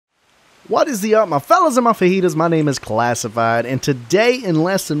What is the up, my fellas and my fajitas? My name is Classified, and today, in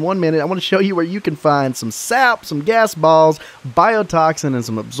less than 1 minute, I want to show you where you can find some SAP, some gas balls, biotoxin, and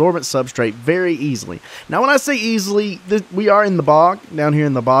some absorbent substrate very easily. Now, when I say easily, we are in the bog, down here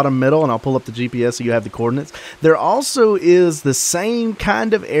in the bottom middle, and I'll pull up the GPS so you have the coordinates. There also is the same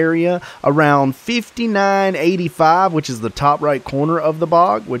kind of area around 5985, which is the top right corner of the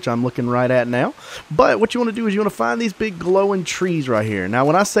bog, which I'm looking right at now. But what you want to do is you want to find these big glowing trees right here. Now,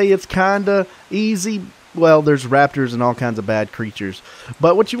 when I say it's kind of easy, well, there's raptors and all kinds of bad creatures,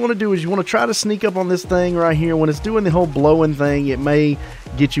 but what you want to do is you want to try to sneak up on this thing right here. When it's doing the whole blowing thing, it may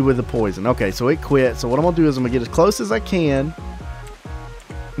get you with the poison. Okay, so it quit. So what I'm gonna do is I'm gonna get as close as I can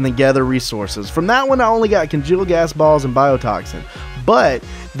and then gather resources. From that one, I only got congealed gas balls and biotoxin, but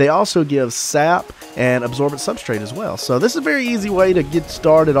they also give sap and absorbent substrate as well. So this is a very easy way to get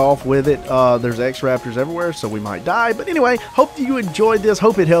started off with it. There's X-Raptors everywhere, so we might die. But anyway, hope you enjoyed this.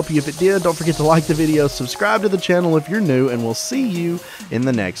 Hope it helped you. If it did, don't forget to like the video, subscribe to the channel if you're new, and we'll see you in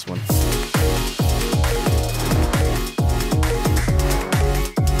the next one.